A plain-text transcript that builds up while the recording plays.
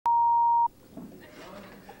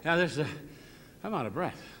Yeah, this I'm out of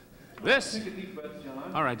breath. This. Take a deep breath,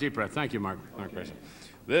 John. All right, deep breath. Thank you, Mark Grayson.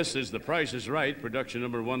 This is The Price is Right, production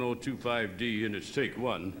number 1025D, and it's take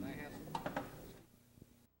one.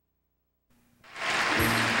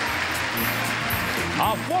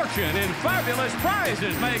 A fortune in fabulous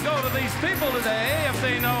prizes may go to these people today if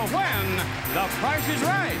they know when the price is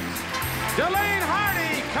right. Delane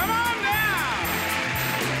Hardy, come on down.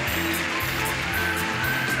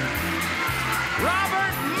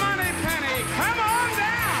 Robert Moneypenny, come on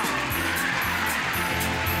down.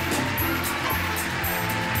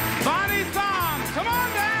 Bonnie Thom, come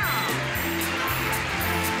on down.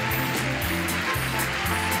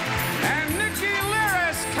 And Nikki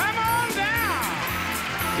Lyris, come on down.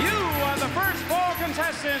 You are the first 4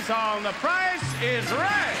 contestants on The Price is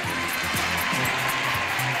Right.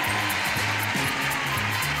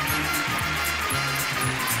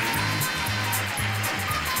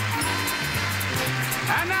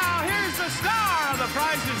 And now here's the star of The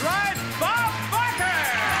Price is Right, Bob Barker.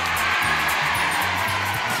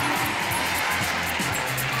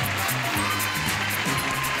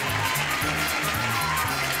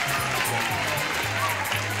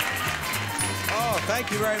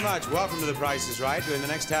 Thank you very much. Welcome to The Price is Right. During the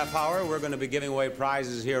next half hour, we're going to be giving away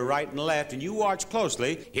prizes here right and left, and you watch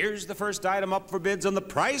closely. Here's the first item up for bids on The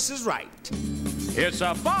Price is Right. It's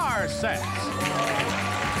a bar set.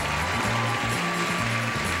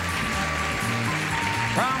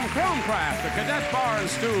 From Chromecraft, the cadet bar and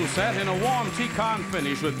stool set in a warm T-con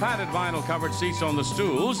finish with padded vinyl-covered seats on the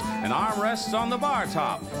stools and armrests on the bar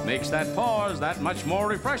top. Makes that pause that much more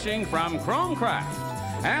refreshing from Chromecraft.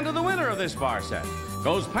 And to the winner of this bar set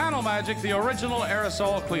goes Panel Magic, the original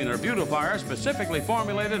aerosol cleaner beautifier specifically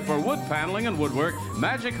formulated for wood paneling and woodwork,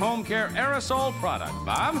 Magic Home Care aerosol product.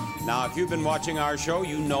 Bob? Now, if you've been watching our show,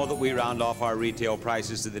 you know that we round off our retail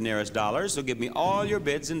prices to the nearest dollar, so give me all your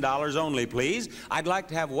bids in dollars only, please. I'd like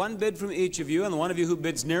to have one bid from each of you, and the one of you who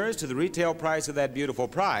bids nearest to the retail price of that beautiful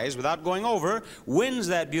prize without going over wins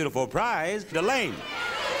that beautiful prize. Delane?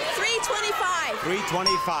 $325.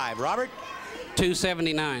 $325. Robert?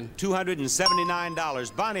 $279.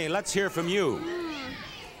 $279. Bonnie, let's hear from you.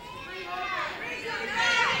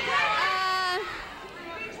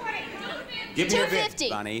 Give me your bid,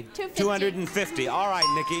 Bonnie. $250. All right,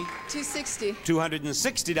 Nikki. $260.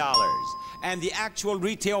 $260. And the actual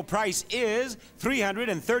retail price is $332,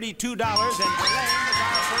 and Delane is our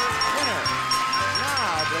first winner.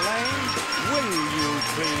 Now, Delane, will you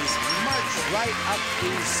please march right up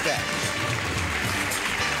these steps?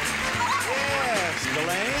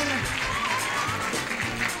 Delane,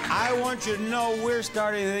 I want you to know we're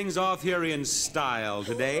starting things off here in style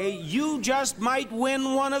today. You just might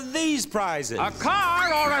win one of these prizes. A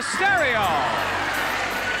car or a stereo?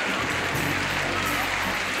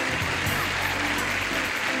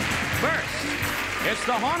 First, it's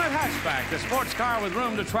the Hornet hatchback, the sports car with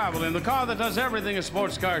room to travel in, the car that does everything a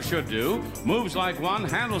sports car should do, moves like one,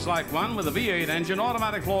 handles like one, with a V8 engine,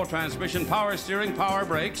 automatic floor transmission, power steering, power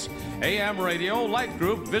brakes, AM radio, light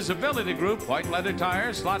group, visibility group, white leather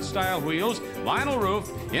tires, slot-style wheels, vinyl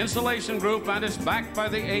roof, insulation group, and it's backed by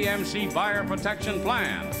the AMC Buyer Protection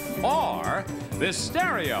Plan. Or this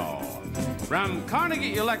stereo. From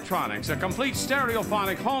Carnegie Electronics, a complete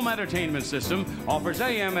stereophonic home entertainment system offers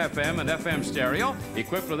AM, FM, and FM stereo,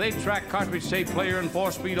 equipped with 8-track cartridge tape player and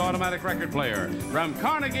 4-speed automatic record player. From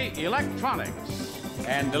Carnegie Electronics.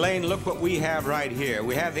 And Delane, look what we have right here.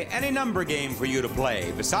 We have the any number game for you to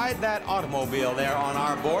play. Beside that automobile there on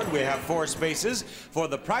our board, we have 4 spaces for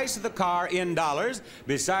the price of the car in dollars.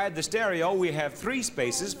 Beside the stereo, we have 3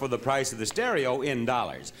 spaces for the price of the stereo in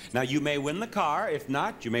dollars. Now, you may win the car. If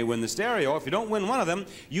not, you may win the stereo. If you don't win one of them,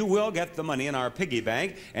 you will get the money in our piggy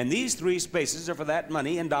bank. And these 3 spaces are for that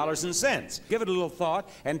money in dollars and cents. Give it a little thought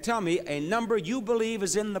and tell me a number you believe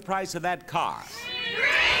is in the price of that car.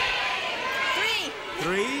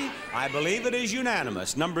 3. I believe it is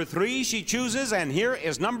unanimous. Number 3 she chooses, and here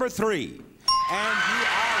is number 3. And you are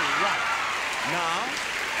right. Now,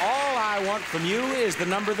 all I want from you is the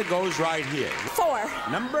number that goes right here. 4.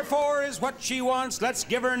 Number 4 is what she wants. Let's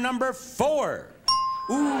give her number 4.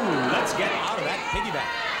 Ooh, let's get out of that piggy bank.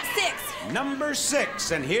 6. Number 6,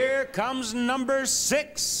 and here comes number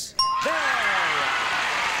 6. There!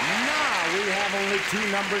 Now we have only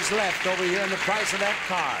 2 numbers left over here in the price of that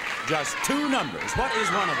car. Just 2 numbers. What is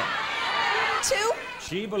one of them? 2.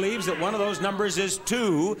 She believes that one of those numbers is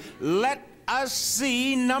 2. Let us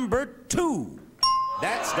see number 2.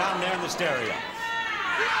 That's down there in the stereo.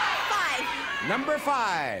 5. Number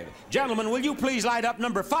 5. Gentlemen, will you please light up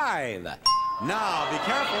number 5? Now, be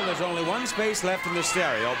careful. There's only 1 space left in the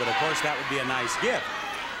stereo, but of course that would be a nice gift.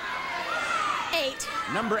 8.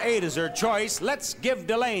 Number 8 is her choice. Let's give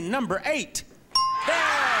Delane number 8. There you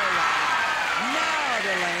are. Now,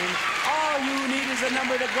 Delane, all you need is a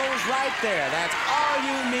number that goes right there. That's all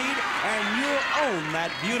you need, and you'll own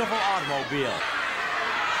that beautiful automobile.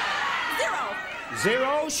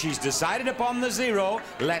 0. She's decided upon the 0.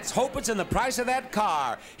 Let's hope it's in the price of that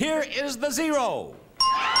car. Here is the 0.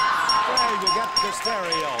 There you get the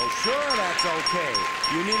stereo. Sure, that's okay.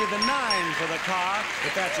 You needed the 9 for the car,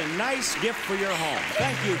 but that's a nice gift for your home.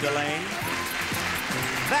 Thank you, Delane.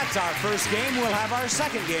 That's our first game. We'll have our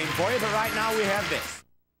second game for you, but right now we have this.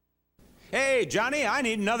 Hey, Johnny, I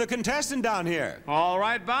need another contestant down here. All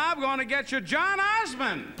right, Bob, going to get you John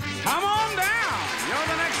Osmond. Come on down. You're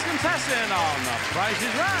the next contestant on The Price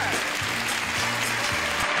is Right.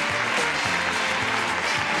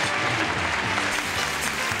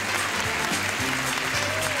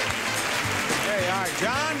 There you are,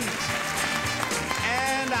 John.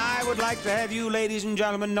 And I would like to have you, ladies and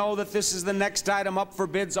gentlemen, know that this is the next item up for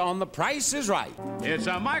bids on The Price is Right. It's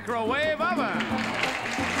a microwave oven.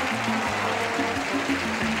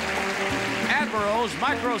 Admiral's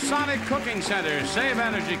Microsonic Cooking Center. Save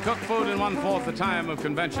energy, cook food in 1/4 the time of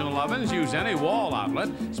conventional ovens. Use any wall outlet.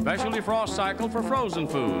 Specially frost cycle for frozen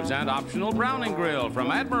foods. And optional browning grill from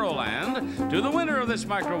Admiral. And to the winner of this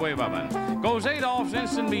microwave oven goes Adolph's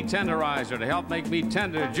Instant Meat Tenderizer to help make meat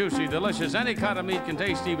tender, juicy, delicious. Any cut of meat can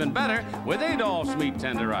taste even better with Adolph's Meat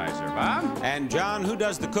Tenderizer. Bob? And John, who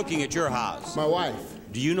does the cooking at your house? My wife.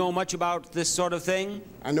 Do you know much about this sort of thing?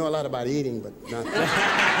 I know a lot about eating, but not...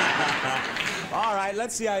 All right,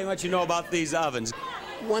 let's see how much you know about these ovens.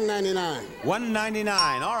 $1.99.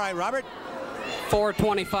 $1.99. All right, Robert.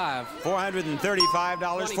 $425.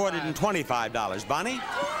 $435. $425. Bonnie?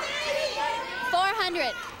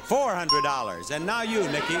 $400. $400. And now you,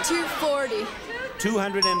 Nikki. $240.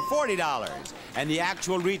 $240. And the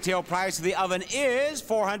actual retail price of the oven is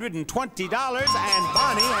 $420. And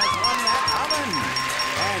Bonnie has won that oven.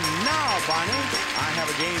 And now, Bonnie, I have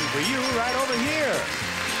a game for you right over here.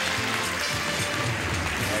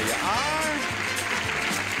 There you are.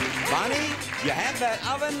 Bonnie, you have that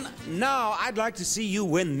oven. Now, I'd like to see you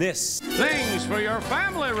win this. Things for your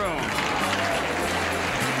family room.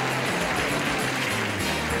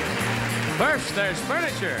 First, there's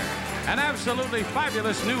furniture. An absolutely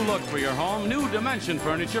fabulous new look for your home. New Dimension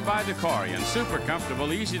furniture by Decorian. Super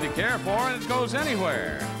comfortable, easy to care for, and it goes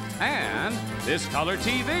anywhere. And this color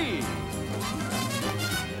TV.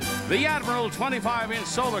 The Admiral 25-inch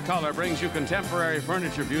solar color brings you contemporary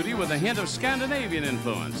furniture beauty with a hint of Scandinavian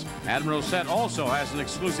influence. Admiral set also has an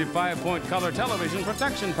exclusive 5-point color television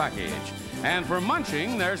protection package. And for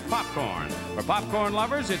munching, there's popcorn. For popcorn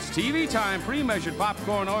lovers, it's TV time, pre-measured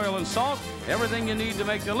popcorn, oil, and salt. Everything you need to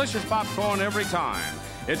make delicious popcorn every time.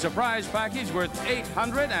 It's a prize package worth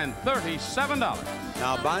 $837.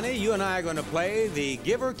 Now, Bonnie, you and I are going to play the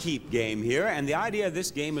give or keep game here, and the idea of this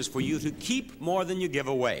game is for you to keep more than you give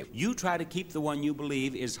away. You try to keep the one you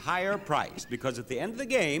believe is higher priced, because at the end of the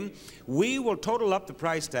game, we will total up the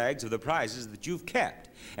price tags of the prizes that you've kept.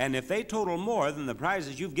 And if they total more than the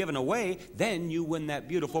prizes you've given away, then you win that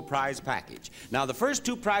beautiful prize package. Now, the first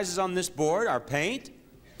 2 prizes on this board are paint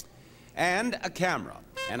and a camera.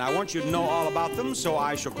 And I want you to know all about them, so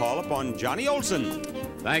I shall call upon Johnny Olson.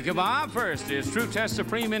 Thank you, Bob. First is True Test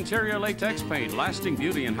Supreme Interior Latex Paint. Lasting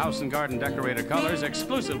beauty in house and garden decorator colors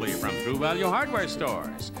exclusively from True Value hardware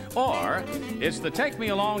stores. Or it's the Take Me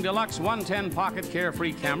Along Deluxe 110 Pocket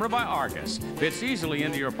Carefree Camera by Argus. Fits easily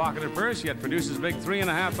into your pocketed purse, yet produces big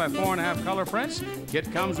 3.5 by 4.5 color prints.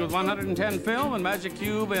 Kit comes with 110 film and Magic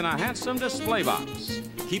Cube in a handsome display box.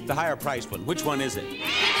 Keep the higher priced one. Which one is it? Keep the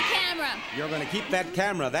camera. You're going to keep that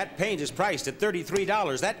camera. That paint is priced at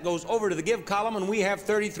 $33. That goes over to the give column, and we have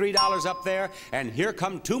 $33 up there. And here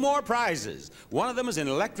come 2 more prizes. One of them is an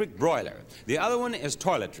electric broiler. The other one is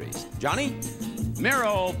toiletries. Johnny?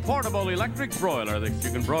 Miro portable electric broiler that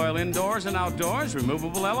you can broil indoors and outdoors.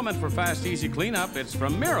 Removable element for fast, easy cleanup. It's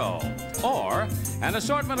from Miro. Or an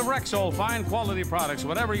assortment of Rexall fine quality products,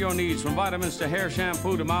 whatever your needs, from vitamins to hair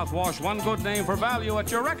shampoo to mouthwash. One good name for value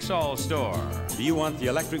at your Rexall store. Do you want the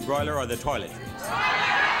electric broiler or the toiletries?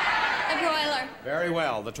 A broiler. Very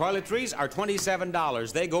well. The toiletries are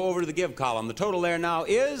 $27. They go over to the give column. The total there now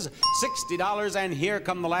is $60, and here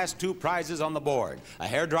come the last 2 prizes on the board. A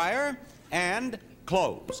hairdryer and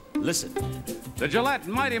clothes. Listen. The Gillette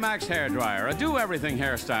Mighty Max hair dryer, a do-everything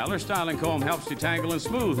hairstyler. Styling comb helps detangle and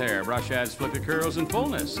smooth hair. Brush adds flippy curls and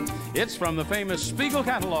fullness. It's from the famous Spiegel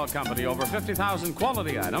Catalog Company. Over 50,000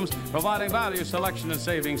 quality items, providing value, selection, and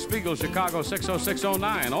savings. Spiegel, Chicago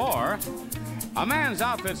 60609. Or A man's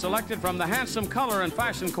outfit selected from the handsome color and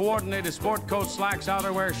fashion coordinated sport coats, slacks,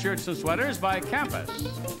 outerwear, shirts, and sweaters by Campus.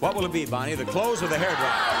 What will it be, Bonnie? The clothes or the hairdryer?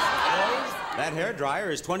 Clothes? That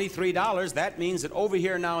hairdryer is $23. That means that over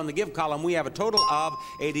here now in the give column, we have a total of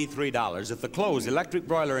 $83. If the clothes, electric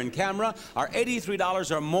broiler, and camera are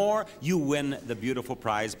 $83 or more, you win the beautiful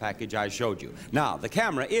prize package I showed you. Now, the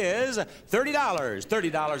camera is $30.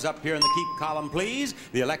 $30 up here in the keep column, please.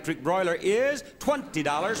 The electric broiler is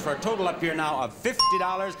 $20 for a total up here now of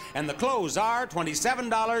 $50. And the clothes are $27,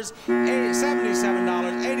 $77,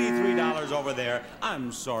 $83 over there.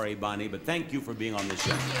 I'm sorry, Bonnie, but thank you for being on the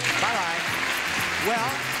show. Bye-bye.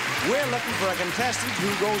 Well, we're looking for a contestant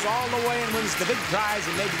who goes all the way and wins the big prize,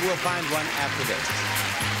 and maybe we'll find one after this.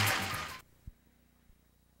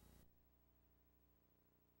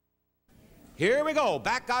 Here we go,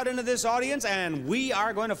 back out into this audience, and we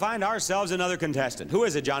are going to find ourselves another contestant. Who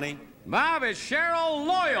is it, Johnny? Bob, it's Cheryl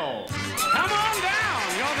Loyal. Come on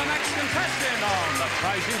down. You're the next contestant on The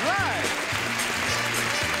Price is Right.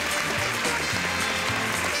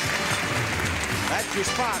 That's your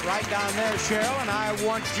spot right down there, Cheryl, and I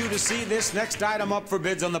want you to see this next item up for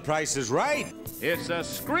bids on The Price is Right. It's a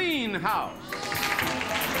screen house.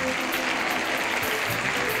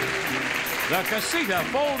 The Casita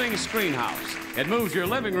folding screen house. It moves your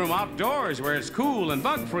living room outdoors where it's cool and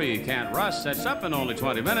bug-free. Can't rust, sets up in only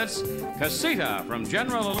 20 minutes. Casita from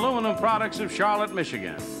General Aluminum Products of Charlotte,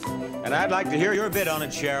 Michigan. And I'd like to hear your bid on it,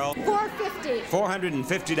 Cheryl. $450.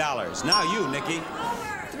 $450. Now you, Nikki.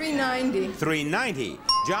 $390. $390.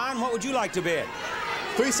 John, what would you like to bid?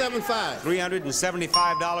 $375.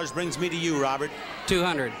 $375 brings me to you, Robert.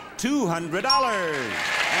 $200. $200.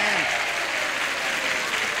 And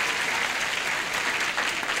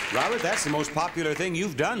Robert, that's the most popular thing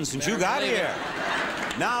you've done since you got here.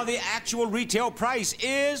 Now the actual retail price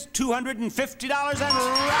is $250, and Robert,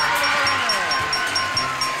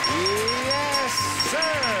 yes, sir.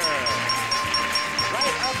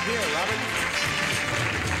 Right up here, Robert.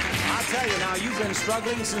 I'll tell you now, you've been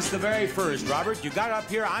struggling since the very first, Robert. You got up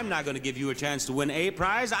here. I'm not going to give you a chance to win a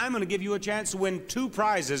prize. I'm going to give you a chance to win 2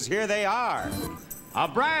 prizes. Here they are. A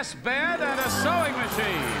brass bed and a sewing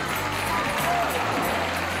machine.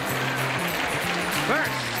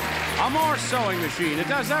 First, a more sewing machine. It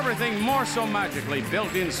does everything more so magically.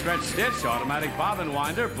 Built-in stretch stitch, automatic bobbin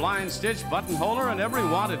winder, blind stitch, buttonholer, and every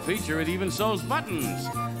wanted feature. It even sews buttons.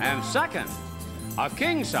 And second, a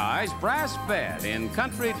king-size brass bed in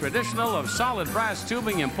country traditional of solid brass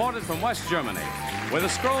tubing imported from West Germany. With a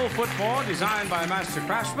scroll footboard designed by a master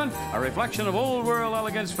craftsman, a reflection of old-world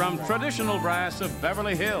elegance from traditional brass of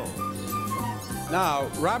Beverly Hills. Now,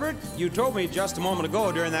 Robert, you told me just a moment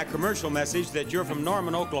ago during that commercial message that you're from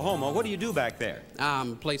Norman, Oklahoma. What do you do back there?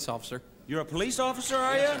 I'm a police officer. You're a police officer,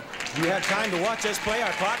 are you? Do you have time to watch us play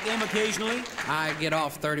our clock game occasionally? I get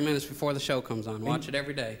off 30 minutes before the show comes on. Watch it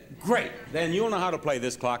every day. Great. Then you'll know how to play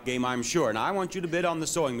this clock game, I'm sure. Now, I want you to bid on the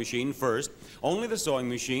sewing machine first. Only the sewing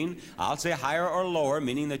machine. I'll say higher or lower,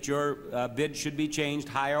 meaning that your bid should be changed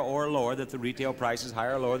higher or lower, that the retail price is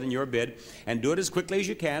higher or lower than your bid. And do it as quickly as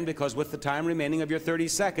you can, because with the time remaining of your 30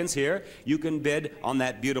 seconds here, you can bid on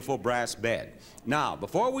that beautiful brass bed. Now,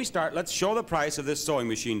 before we start, let's show the price of this sewing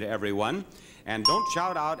machine to everyone. And don't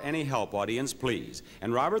shout out any help, audience, please.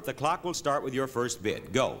 And Robert, the clock will start with your first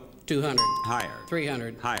bid. Go. 200. Higher.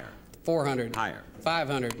 300. Higher. 400. Higher.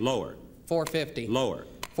 500. Lower. 450. Lower.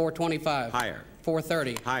 425. Higher.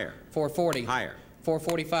 430. Higher. 440. Higher.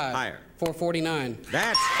 445. Higher. 449.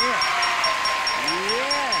 That's it.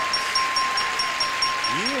 Yes.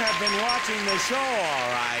 You have been watching the show,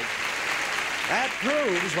 all right. That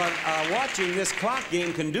proves what watching this clock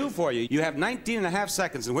game can do for you. You have 19 and a half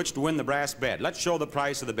seconds in which to win the brass bed. Let's show the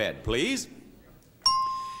price of the bed, please.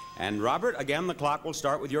 And Robert, again, the clock will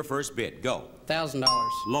start with your first bid. Go. $1,000.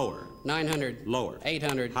 Lower. 900. Lower.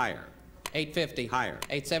 800. Higher. 850. Higher.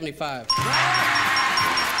 875. Great!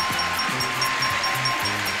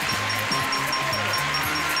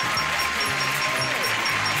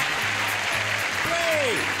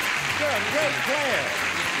 You're a great player.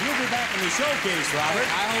 You'll be back in the showcase, Robert.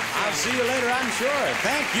 I hope so. I'll see you later, I'm sure.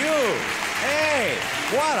 Thank you. Hey,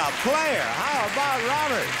 what a player. How about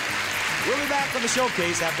Robert? We'll be back with the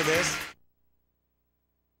showcase after this.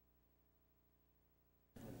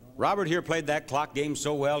 Robert here played that clock game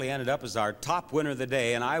so well, he ended up as our top winner of the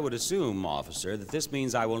day, and I would assume, officer, that this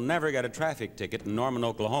means I will never get a traffic ticket in Norman,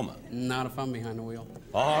 Oklahoma. Not if I'm behind the wheel.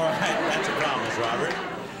 All right, that's a promise, Robert.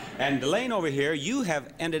 And Delane over here, you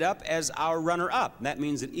have ended up as our runner-up. That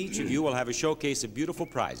means that each of you will have a showcase of beautiful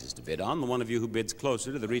prizes to bid on. The one of you who bids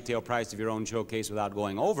closer to the retail price of your own showcase without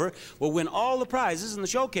going over will win all the prizes in the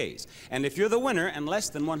showcase. And if you're the winner and less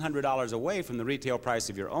than $100 away from the retail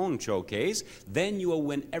price of your own showcase, then you will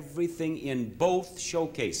win everything in both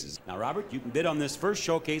showcases. Now, Robert, you can bid on this first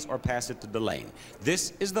showcase or pass it to Delane.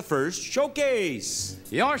 This is the first showcase.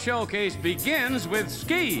 Your showcase begins with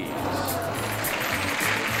skis.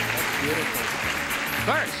 Beautiful.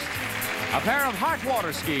 First, a pair of hot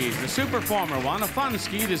water skis, the Superformer one, a fun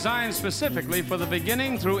ski designed specifically for the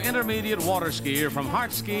beginning through intermediate water skier from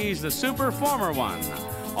Hart Skis, the Superformer one.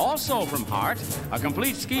 Also from Hart, a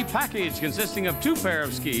complete ski package consisting of 2 pair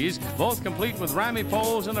of skis, both complete with Ramy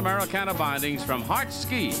poles and Americana bindings from Hart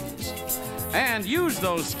Skis. And use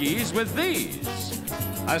those skis with these: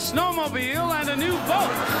 a snowmobile and a new boat.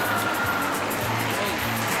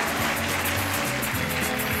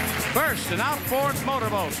 First, an outboard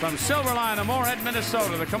motorboat from Silverline of Moorhead,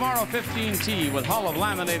 Minnesota, the Camaro 15T with hull of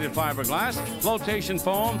laminated fiberglass, flotation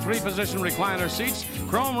foam, 3-position recliner seats,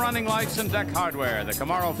 chrome running lights, and deck hardware. The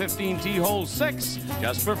Camaro 15T holds 6,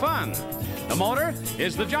 just for fun. The motor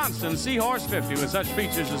is the Johnston Seahorse 50 with such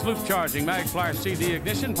features as loop charging, mag flash CD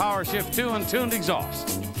ignition, power shift 2, and tuned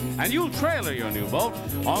exhaust. And you'll trailer your new boat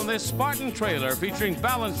on this Spartan trailer featuring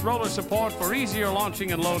balanced roller support for easier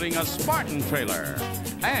launching and loading, a Spartan trailer.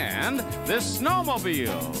 And this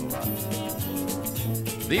snowmobile.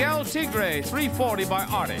 The El Tigre 340 by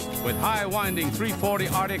Arctic with high-winding 340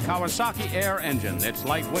 Arctic Kawasaki Air engine. It's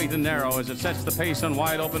lightweight and narrow as it sets the pace on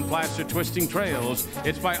wide-open flats or twisting trails.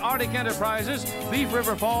 It's by Arctic Enterprises, Thief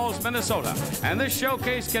River Falls, Minnesota. And this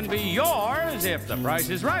showcase can be yours if the price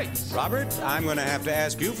is right. Robert, I'm going to have to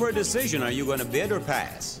ask you for a decision. Are you going to bid or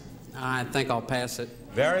pass? I think I'll pass it.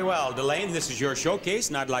 Very well. Delane, this is your showcase,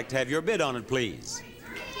 and I'd like to have your bid on it, please.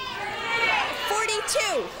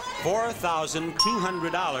 42.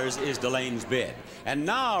 $4,200 is Delane's bid. And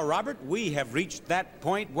now, Robert, we have reached that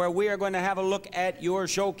point where we are going to have a look at your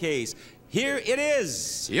showcase. Here it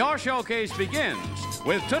is. Your showcase begins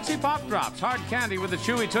with Tootsie Pop Drops, hard candy with the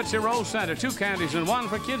chewy Tootsie Roll Center, 2 candies in 1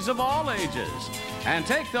 for kids of all ages. And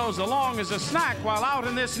take those along as a snack while out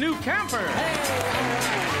in this new camper. That's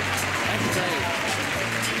great.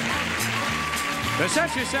 To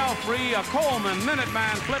set yourself free, a Coleman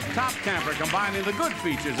Minuteman flip-top camper combining the good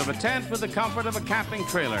features of a tent with the comfort of a camping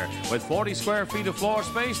trailer. With 40 square feet of floor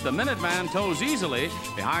space, the Minuteman tows easily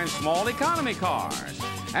behind small economy cars.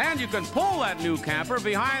 And you can pull that new camper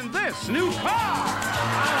behind this new car.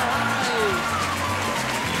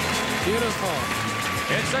 Beautiful.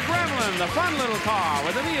 It's a Gremlin, the fun little car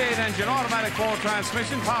with a V8 engine, automatic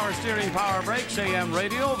 4-transmission, power steering, power brakes, AM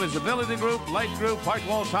radio, visibility group, light group, white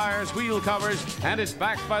wall tires, wheel covers, and it's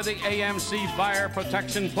backed by the AMC Buyer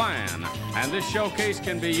Protection Plan. And this showcase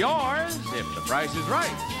can be yours if the price is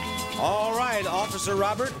right. All right, Officer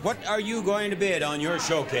Robert, what are you going to bid on your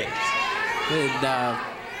showcase? Bid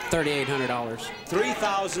 $3,800.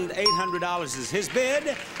 $3,800 is his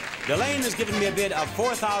bid. Delane has given me a bid of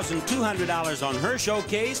 $4,200 on her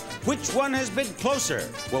showcase. Which one has bid closer?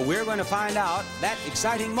 Well, we're going to find out. That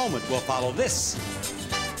exciting moment will follow this.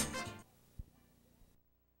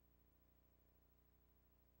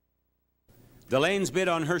 Delane's bid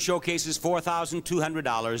on her showcase is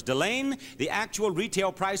 $4,200. Delane, the actual retail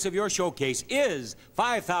price of your showcase is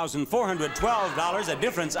 $5,412, a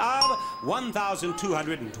difference of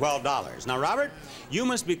 $1,212. Now, Robert, you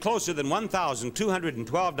must be closer than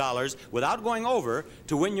 $1,212 without going over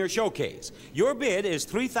to win your showcase. Your bid is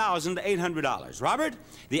 $3,800. Robert,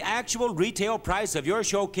 the actual retail price of your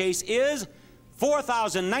showcase is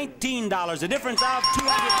 $4,019, a difference of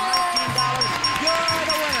 $219. You're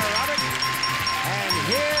the winner, Robert. And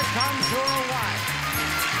here comes your wife.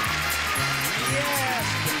 Yes,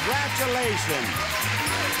 congratulations.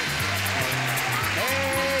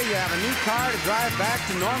 Hey, you have a new car to drive back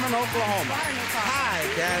to Norman, Oklahoma. Hi,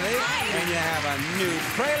 Kathy. Hi. And you have a new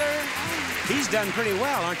trailer. He's done pretty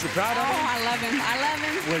well. Aren't you proud of him? Oh, I love him. I love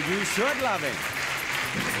him. Well, you should love him.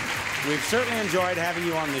 We've certainly enjoyed having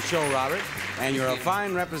you on the show, Robert. And you're a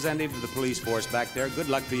fine representative of the police force back there. Good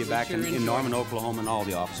luck to you back in Norman, Oklahoma, and all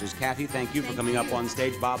the officers. Kathy, thank you for coming up on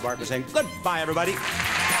stage. Bob Barker saying goodbye, everybody.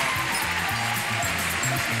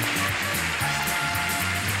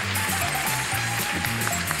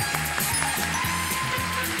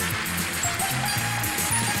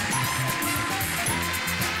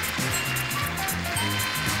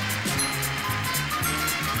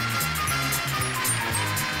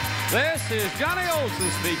 This is Johnny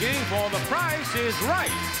Olson speaking for The Price is Right,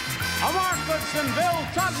 a Mark Goodson, Bill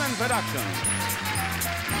Todman production.